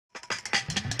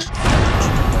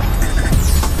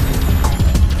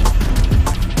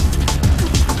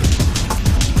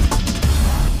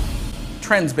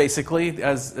trends, basically,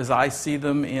 as I see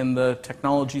them in the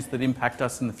technologies that impact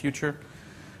us in the future.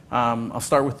 I'll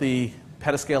start with the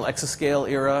Panasas Exascale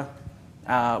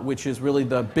era, which is really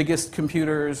the biggest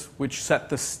computers, which set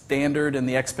the standard and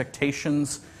the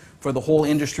expectations for the whole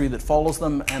industry that follows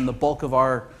them, and the bulk of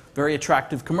our very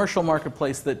attractive commercial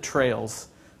marketplace that trails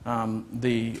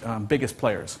the biggest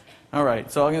players. All right,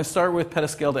 so I'm going to start with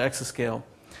petascale to exascale.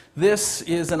 This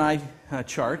is an eye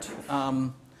chart.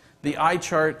 The eye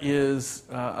chart is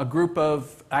a group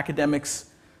of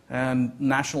academics and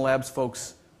national labs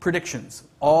folks' predictions,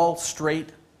 all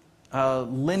straight,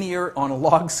 linear on a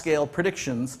log scale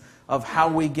predictions of how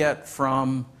we get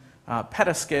from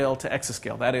petascale to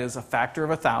exascale. That is a factor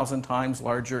of 1,000 times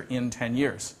larger in 10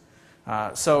 years.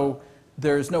 So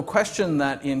there's no question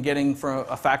that in getting from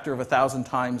a factor of 1,000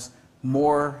 times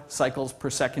more cycles per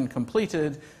second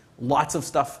completed, lots of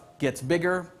stuff gets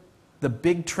bigger. The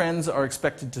big trends are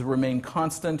expected to remain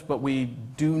constant, but we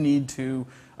do need to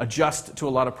adjust to a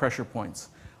lot of pressure points.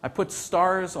 I put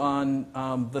stars on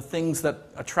the things that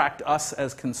attract us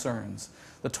as concerns.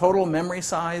 The total memory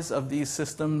size of these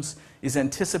systems is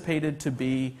anticipated to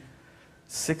be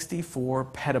 64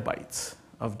 petabytes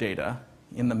of data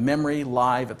in the memory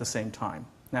live at the same time.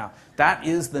 Now, that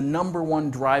is the #1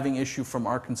 driving issue from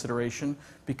our consideration,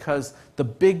 because the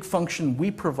big function we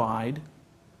provide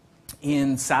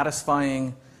in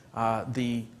satisfying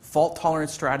the fault-tolerant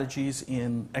strategies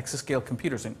in exascale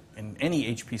computers, in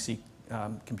any HPC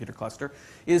computer cluster,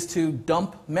 is to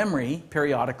dump memory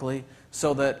periodically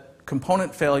so that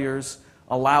component failures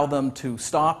allow them to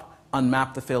stop,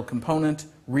 unmap the failed component,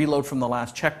 reload from the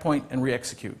last checkpoint, and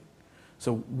re-execute.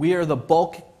 So we are the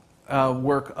bulk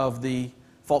work of the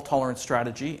fault-tolerant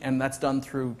strategy, and that's done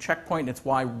through checkpoint. It's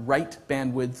why write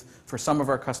bandwidth for some of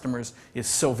our customers is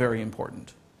so very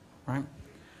important.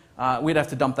 Right? We'd have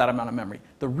to dump that amount of memory.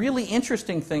 The really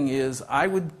interesting thing is, I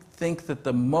would think that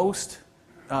the most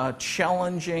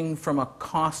challenging from a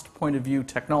cost point of view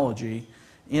technology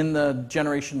in the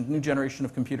new generation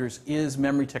of computers is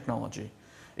memory technology.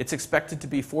 It's expected to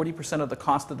be 40% of the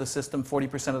cost of the system,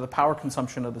 40% of the power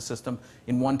consumption of the system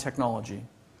in one technology.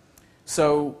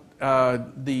 So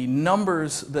the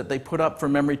numbers that they put up for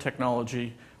memory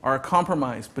technology are a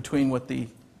compromise between what the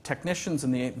technicians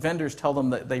and the vendors tell them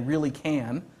that they really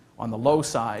can on the low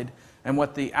side and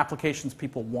what the applications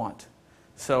people want.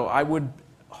 So I would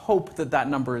hope that that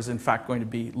number is in fact going to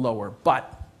be lower.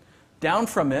 But down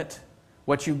from it,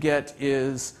 what you get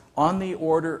is on the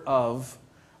order of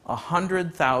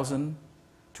 100,000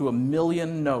 to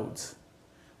 1,000,000 nodes.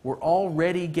 We're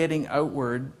already getting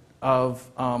outward of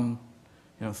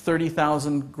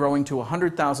 30,000 growing to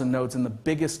 100,000 nodes in the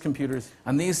biggest computers.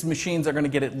 And these machines are going to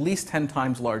get at least 10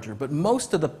 times larger. But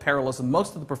most of the parallelism,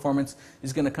 most of the performance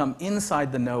is going to come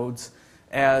inside the nodes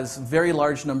as very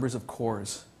large numbers of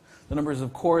cores. The numbers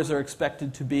of cores are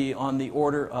expected to be on the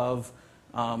order of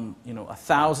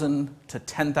 1,000 to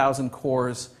 10,000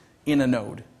 cores in a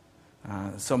node.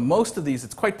 So most of these,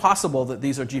 it's quite possible that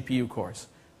these are GPU cores.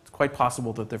 It's quite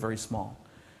possible that they're very small.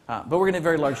 But we're going to have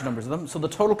very large numbers of them. So the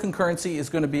total concurrency is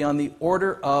going to be on the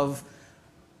order of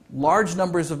large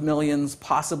numbers of millions,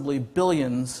 possibly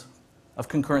billions of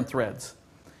concurrent threads.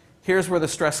 Here's where the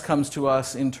stress comes to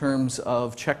us in terms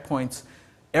of checkpoints.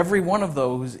 Every one of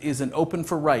those is an open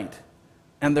for write,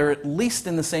 and they're at least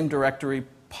in the same directory,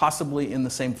 possibly in the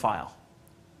same file.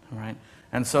 All right?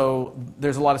 And so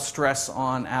there's a lot of stress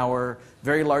on our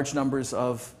very large numbers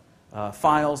of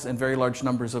files and very large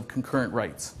numbers of concurrent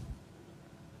writes.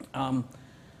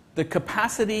 The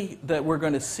capacity that we're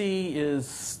going to see is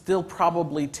still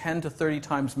probably 10 to 30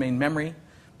 times main memory,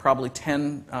 probably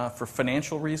 10 for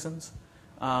financial reasons.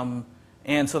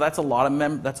 And so that's a lot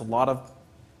of that's a lot of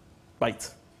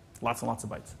bytes, lots and lots of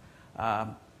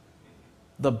bytes.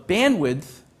 The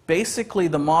bandwidth, basically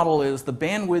the model is the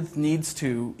bandwidth needs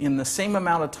to, in the same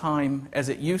amount of time as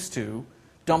it used to,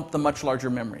 dump the much larger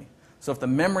memory. So if the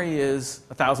memory is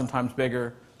 1,000 times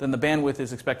bigger, then the bandwidth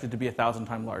is expected to be 1,000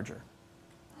 times larger.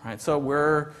 All right, so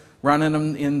we're running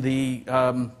them in the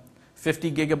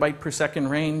 50 gigabyte per second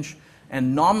range,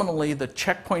 and nominally the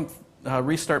checkpoint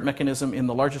restart mechanism in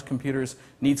the largest computers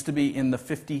needs to be in the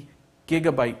 50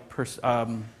 gigabyte per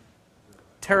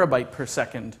terabyte per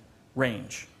second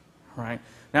range. All right?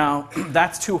 Now,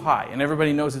 that's too high, and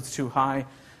everybody knows it's too high,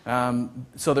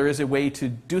 so there is a way to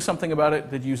do something about it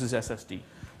that uses SSD.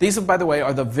 These, by the way,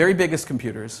 are the very biggest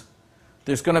computers.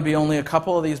 There's going to be only a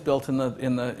couple of these built and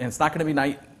it's not going to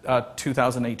be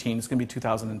 2018. It's going to be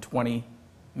 2020,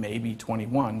 maybe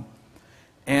 21,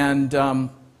 and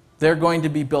they're going to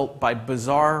be built by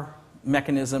bizarre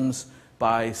mechanisms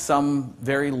by some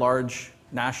very large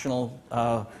national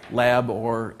lab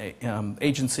or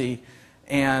agency,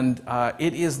 and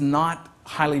it is not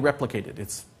highly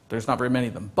replicated. There's not very many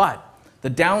of them. But the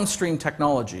downstream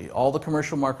technology, all the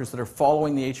commercial markers that are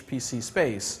following the HPC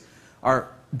space, are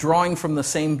drawing from the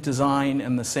same design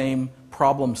and the same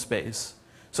problem space.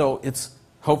 So it's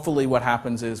hopefully what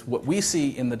happens is what we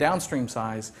see in the downstream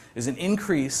size is an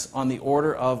increase on the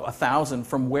order of 1,000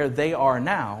 from where they are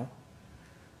now,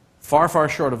 far, far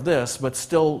short of this, but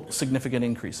still significant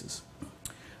increases.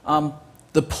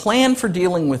 The plan for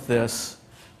dealing with this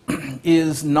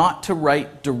is not to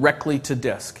write directly to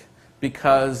disk,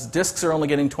 because disks are only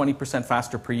getting 20%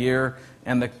 faster per year,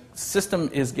 and the system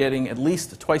is getting at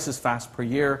least twice as fast per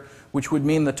year, which would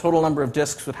mean the total number of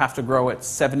disks would have to grow at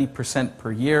 70%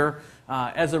 per year.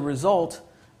 As a result,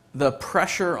 the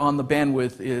pressure on the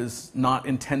bandwidth is not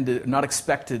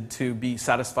expected to be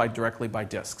satisfied directly by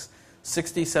disks.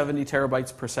 60, 70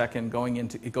 terabytes per second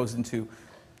it goes into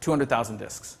 200,000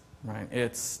 disks. Right?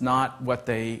 It's not what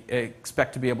they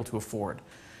expect to be able to afford.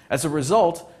 As a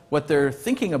result, what they're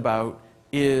thinking about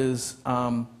is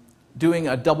doing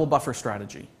a double buffer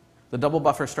strategy. The double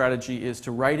buffer strategy is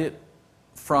to write it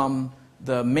from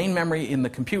the main memory in the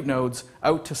compute nodes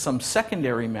out to some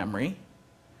secondary memory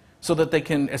so that they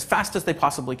can, as fast as they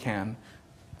possibly can,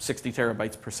 60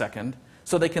 terabytes per second,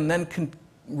 so they can then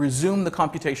resume the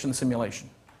computation simulation.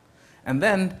 And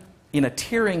then, in a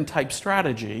tiering type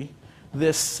strategy,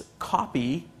 this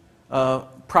copy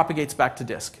propagates back to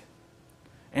disk.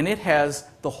 And it has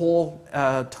the whole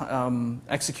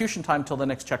execution time till the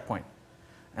next checkpoint.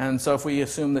 And so if we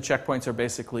assume the checkpoints are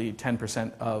basically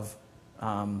 10% of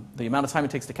the amount of time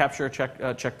it takes to capture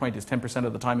a checkpoint is 10%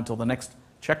 of the time until the next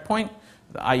checkpoint,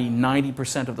 i.e.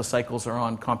 90% of the cycles are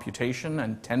on computation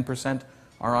and 10%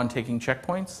 are on taking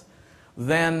checkpoints,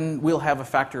 then we'll have a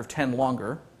factor of 10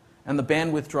 longer, and the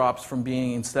bandwidth drops from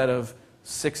being, instead of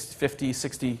 50,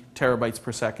 60 terabytes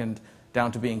per second,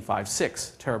 down to being 5,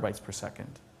 6 terabytes per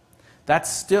second.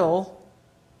 That's still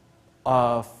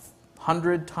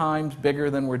 100 times bigger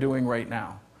than we're doing right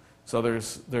now. So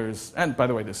and by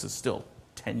the way, this is still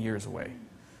 10 years away.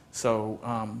 So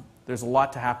there's a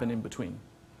lot to happen in between.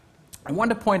 I want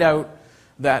to point out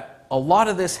that a lot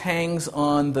of this hangs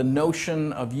on the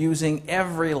notion of using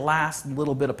every last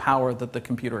little bit of power that the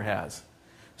computer has.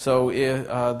 So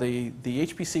the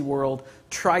HPC world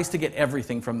tries to get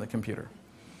everything from the computer.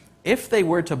 If they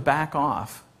were to back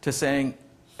off to saying,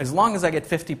 as long as I get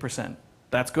 50%,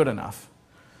 that's good enough,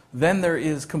 then there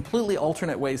is completely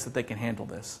alternate ways that they can handle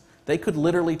this. They could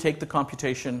literally take the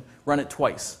computation, run it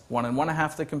twice, one on one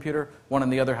half of the computer, one on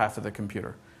the other half of the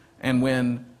computer. And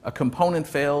when a component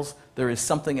fails, there is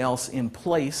something else in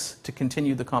place to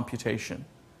continue the computation.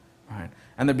 Right?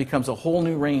 And there becomes a whole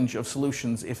new range of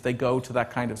solutions if they go to that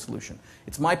kind of solution.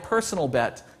 It's my personal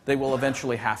bet they will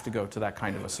eventually have to go to that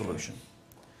kind of a solution.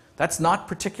 That's not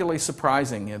particularly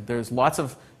surprising. There's lots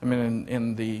of,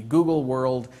 in the Google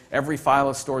world, every file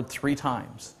is stored 3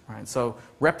 times. Right? So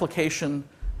replication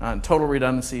and total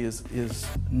redundancy is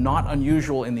not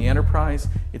unusual in the enterprise.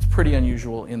 It's pretty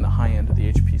unusual in the high end of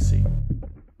the HPC.